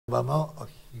場もお聞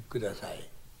きください。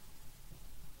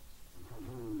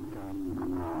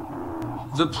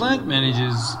The plant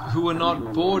managers who are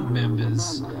not board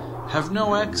members have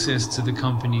no access to the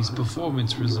company's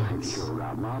performance results.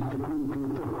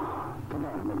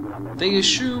 They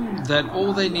assume that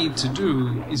all they need to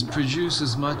do is produce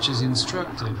as much as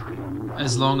instructed,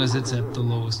 as long as it's at the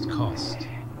lowest cost.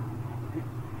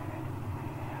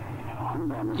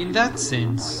 In that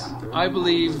sense, I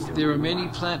believe there are many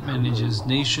plant managers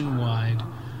nationwide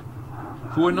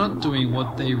who are not doing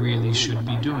what they really should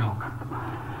be doing.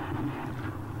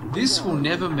 This will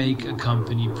never make a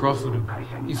company profitable.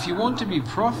 If you want to be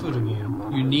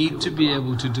profitable, you need to be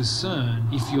able to discern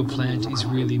if your plant is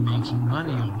really making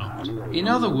money or not. In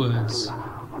other words,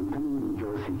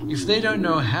 if they don't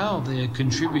know how they are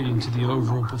contributing to the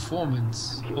overall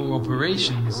performance or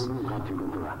operations,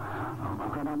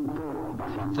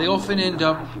 they often end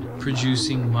up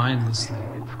producing mindlessly.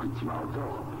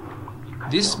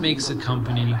 This makes a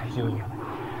company poor.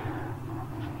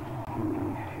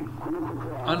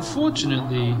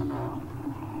 Unfortunately,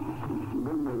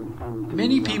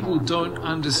 many people don't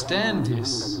understand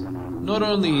this, not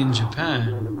only in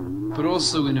Japan, but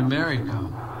also in America.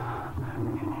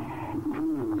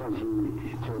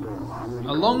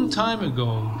 A long time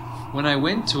ago, when I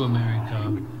went to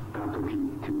America,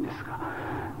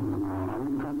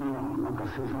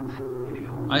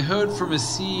 I heard from a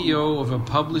CEO of a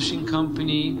publishing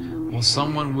company or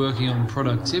someone working on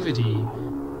productivity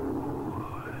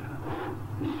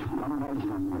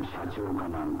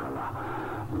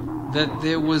that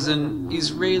there was an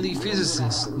Israeli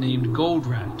physicist named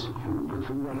Goldratt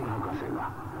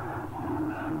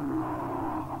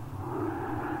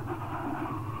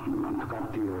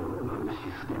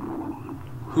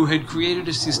who had created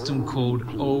a system called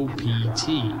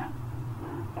OPT.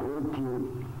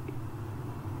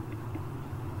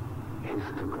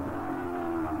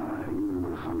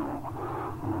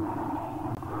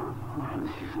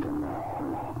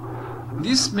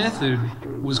 This method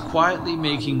was quietly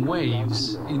making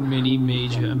waves in many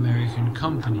major American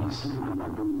companies.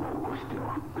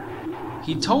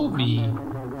 He told me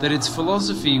that its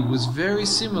philosophy was very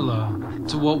similar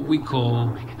to what we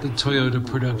call the Toyota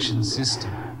production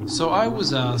system. So I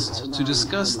was asked to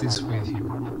discuss this with him.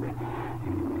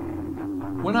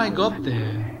 When I got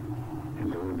there,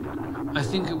 I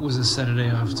think it was a Saturday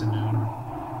afternoon,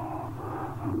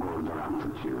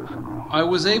 I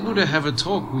was able to have a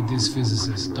talk with this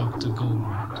physicist, Dr.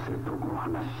 Goldratt.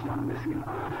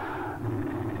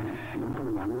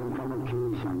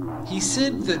 He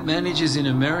said that managers in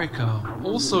America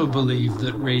also believe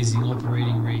that raising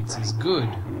operating rates is good,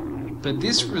 but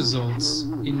this results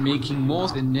in making more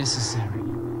than necessary.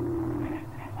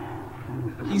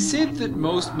 He said that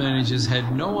most managers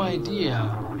had no idea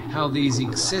how these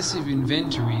excessive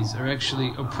inventories are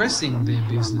actually oppressing their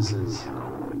businesses.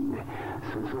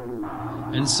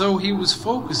 And so he was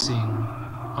focusing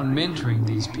on mentoring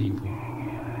these people.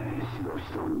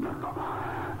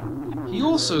 He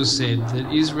also said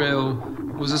that Israel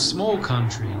was a small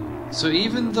country, so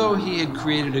even though he had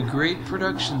created a great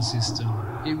production system,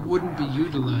 it wouldn't be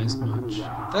utilized much.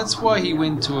 That's why he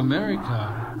went to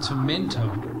America to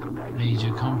mentor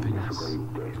major companies.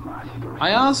 I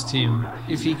asked him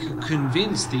if he could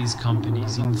convince these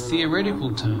companies in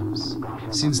theoretical terms,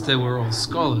 since they were all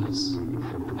scholars,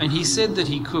 and he said that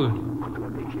he could.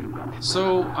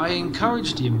 So I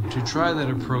encouraged him to try that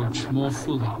approach more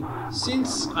fully.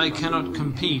 Since I cannot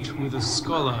compete with a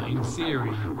scholar in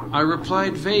theory, I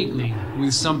replied vaguely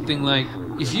with something like,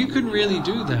 if you can really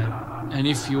do that, and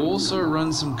if you also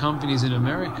run some companies in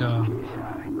America,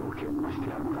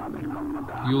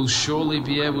 you'll surely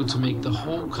be able to make the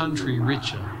whole country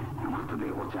richer.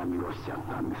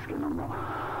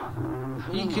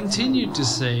 He continued to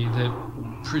say that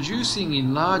producing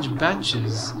in large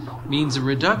batches means a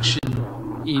reduction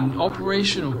in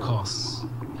operational costs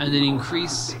and an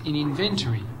increase in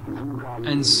inventory,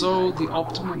 and so the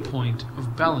optimal point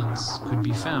of balance could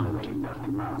be found.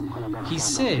 He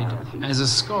said, as a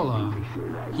scholar,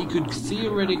 he could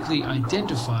theoretically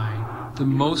identify the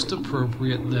most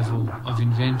appropriate level of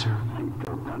inventory.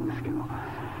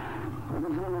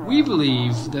 We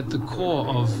believe that the core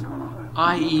of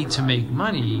i.e. to make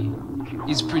money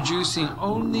is producing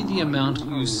only the amount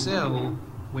you sell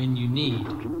when you need.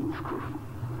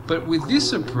 But with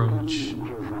this approach,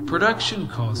 production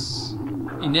costs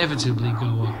inevitably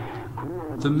go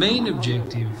up. The main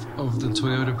objective of the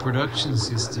Toyota production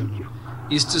system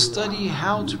is to study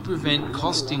how to prevent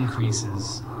cost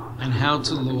increases and how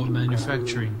to lower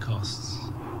manufacturing costs.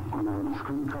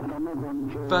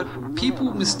 But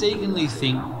people mistakenly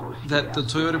think that the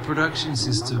Toyota production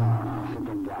system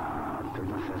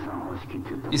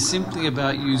is simply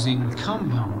about using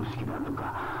Kanban,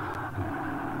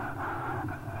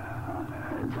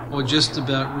 or just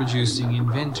about reducing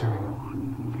inventory.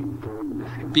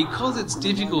 Because it's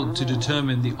difficult to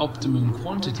determine the optimum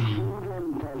quantity,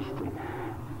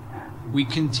 we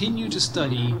continue to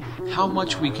study how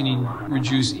much we can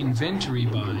reduce inventory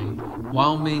by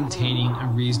while maintaining a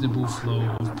reasonable flow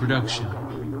of production.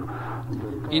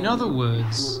 In other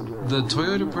words, the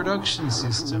Toyota production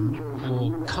system,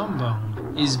 or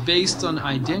Kanban, is based on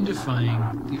identifying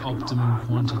the optimum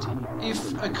quantity.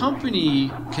 If a company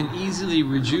can easily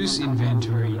reduce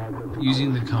inventory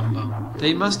using the Kanban,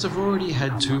 they must have already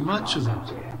had too much of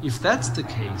it. If that's the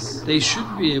case, they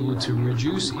should be able to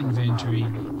reduce inventory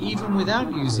even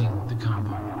without using the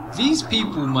Kanban. These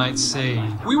people might say,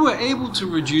 we were able to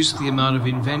reduce the amount of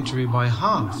inventory by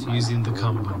half using the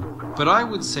Kanban. But I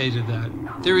would say to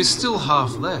that, there is still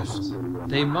half left.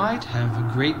 They might have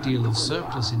a great deal of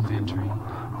surplus inventory,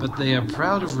 but they are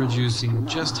proud of reducing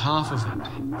just half of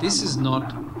it. This is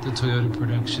not the Toyota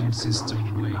production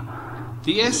system way.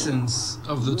 The essence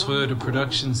of the Toyota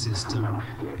production system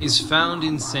is found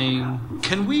in saying,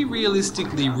 can we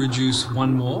realistically reduce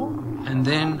one more? And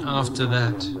then after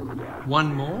that,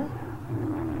 one more?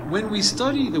 When we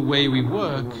study the way we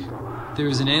work, there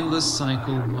is an endless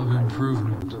cycle of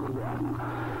improvement.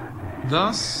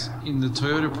 Thus, in the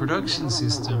Toyota production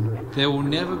system, there will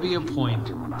never be a point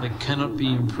that cannot be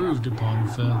improved upon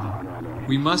further.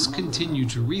 We must continue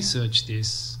to research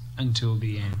this until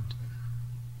the end.